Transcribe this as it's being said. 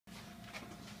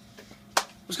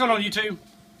What's going on, YouTube?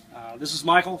 This is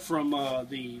Michael from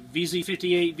the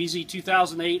VZ58,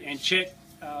 VZ2008, and Czech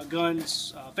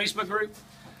Guns Facebook group.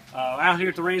 Out here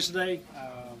at the range today,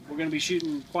 we're going to be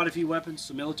shooting quite a few weapons,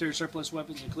 some military surplus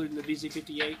weapons, including the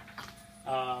VZ58.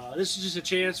 This is just a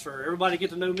chance for everybody to get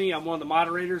to know me. I'm one of the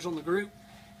moderators on the group,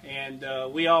 and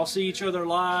we all see each other a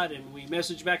lot, and we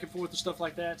message back and forth and stuff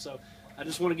like that. So I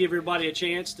just want to give everybody a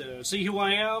chance to see who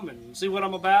I am and see what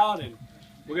I'm about, and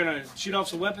we're going to shoot off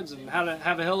some weapons and have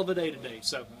a hell of a day today.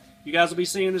 So you guys will be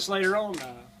seeing this later on.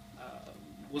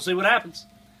 We'll see what happens.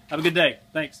 Have a good day.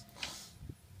 Thanks.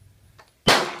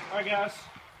 Alright guys,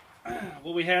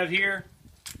 what we have here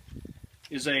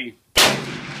is a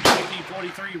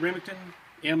 1943 Remington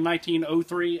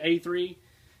M1903A3.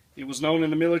 It was known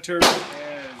in the military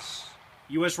as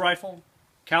U.S. rifle,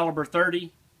 caliber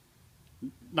 30,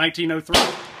 1903.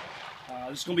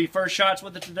 This is going to be first shots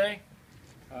with it today.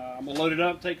 I'm going to load it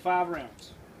up and take 5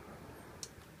 rounds.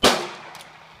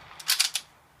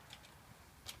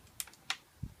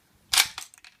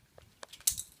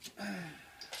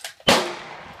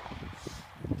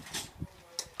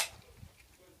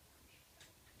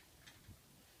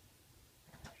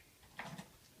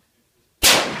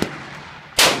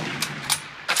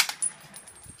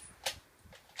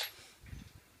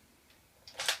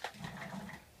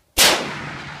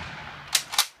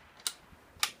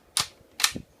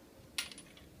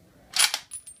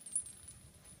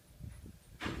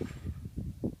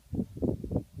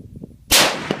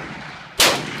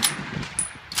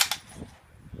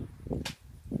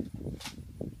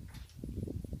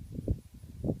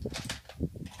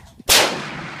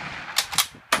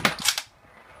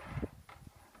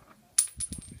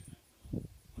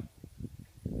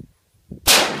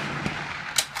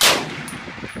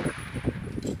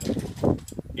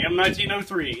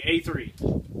 M1903 A3.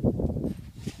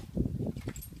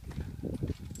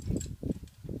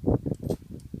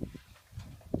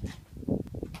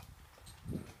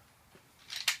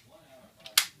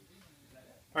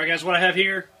 Alright guys, what I have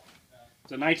here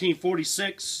is a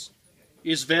 1946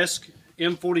 Izvesk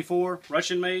M44,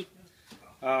 Russian made.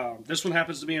 This one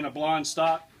happens to be in a blonde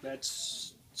stock.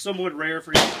 That's somewhat rare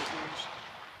for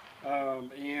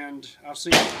and I've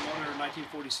seen some other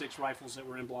 1946 rifles that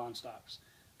were in blonde stocks.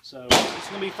 So it's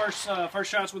going to be first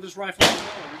shots with this rifle as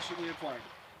well. I recently acquired it.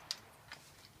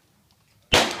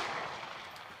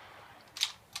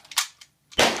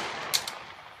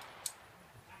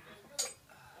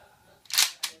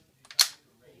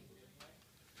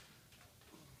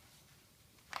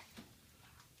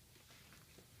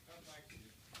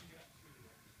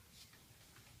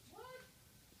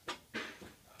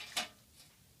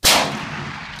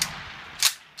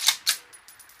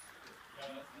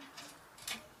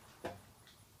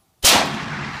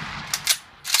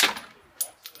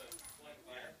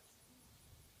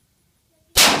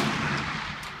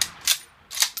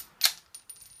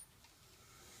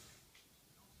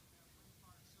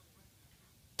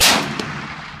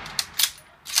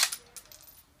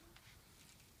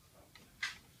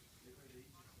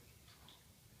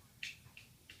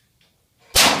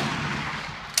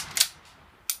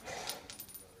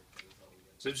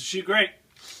 Seems to shoot great.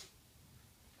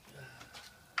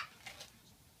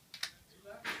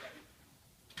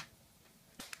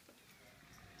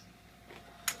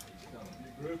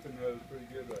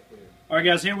 Alright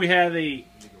guys, here we have a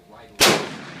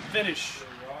Finnish,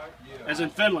 as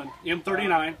in Finland,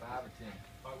 M39.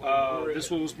 This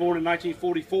one was born in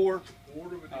 1944.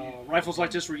 Rifles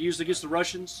like this were used against the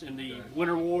Russians in the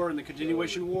Winter War and the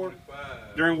Continuation War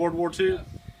during World War II.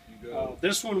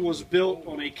 This one was built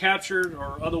on a captured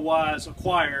or otherwise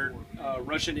acquired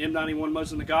Russian M91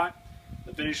 Mosin Nagant.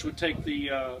 The Finnish would take the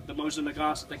Mosin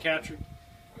Nagants that they captured,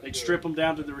 they'd strip them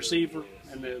down to the receiver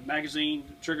and the magazine,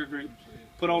 trigger group,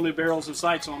 put all new barrels and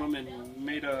sights on them, and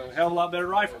made a hell of a lot better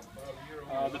rifle.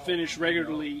 The Finnish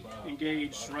regularly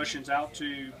engaged Russians out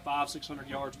to 500-600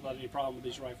 yards without any problem with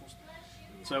these rifles.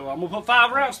 So I'm going to put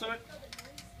 5 rounds to it.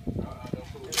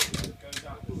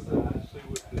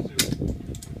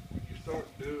 A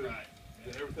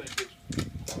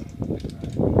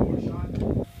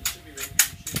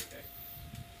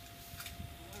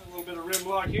little bit of rim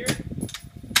lock here.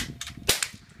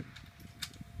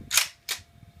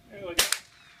 There we go.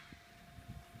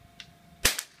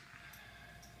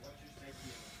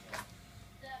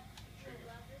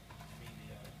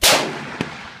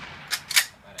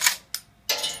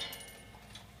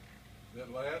 That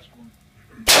last one,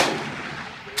 right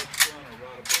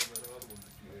above that other one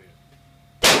that you had.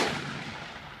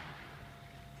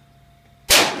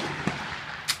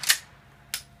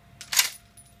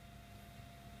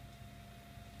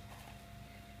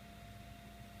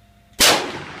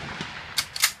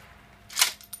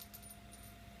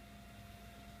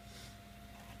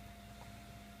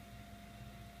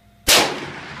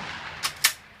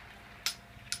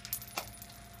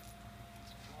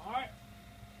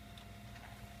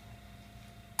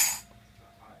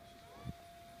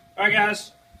 All right,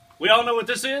 guys. We all know what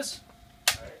this is.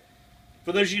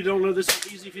 For those of you who don't know, this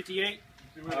is VZ58.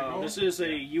 This is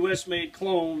a U.S.-made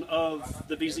clone of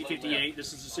the VZ58.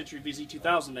 This is a Century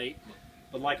VZ2008.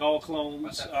 But like all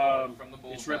clones,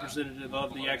 it's representative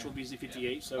of the actual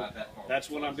VZ58. So that's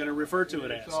what I'm going to refer to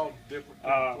it as.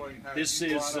 This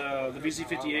is the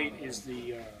VZ58 is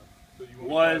the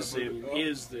was and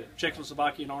is the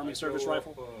Czechoslovakian Army service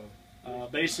rifle.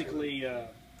 Basically,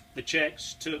 the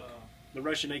Czechs took the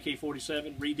Russian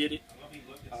AK-47, redid it.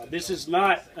 This is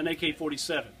not an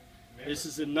AK-47. This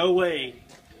is in no way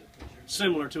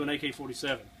similar to an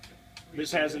AK-47.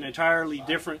 This has an entirely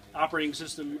different operating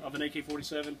system of an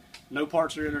AK-47. No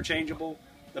parts are interchangeable.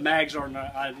 The mags are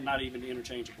not even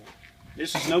interchangeable.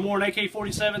 This is no more an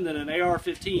AK-47 than an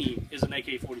AR-15 is an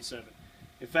AK-47.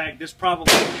 In fact, this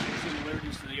probably has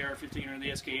similarities to the AR-15 or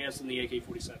the SKS and the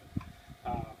AK-47.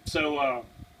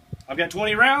 I've got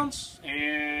 20 rounds,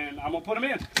 and I'm going to put them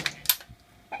in.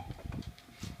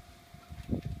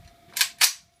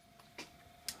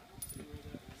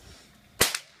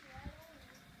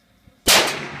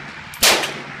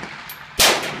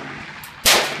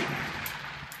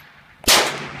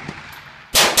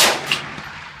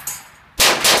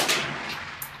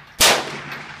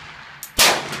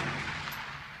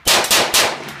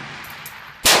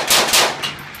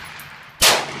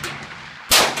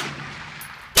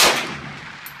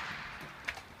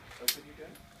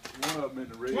 One of them in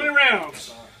the red. 20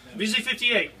 rounds.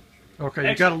 VZ58. Okay,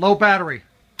 you got a low battery.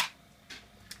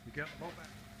 You got low battery.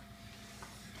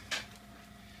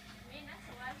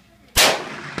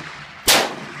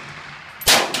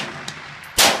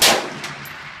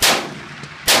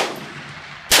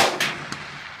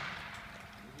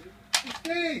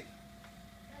 Steve!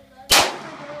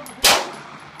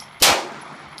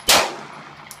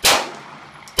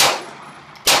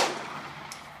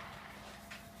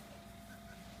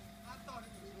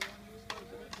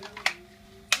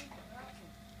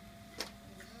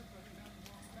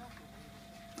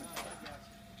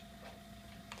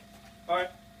 All right.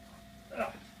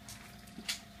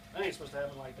 I ain't supposed to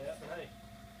happen like that, but hey.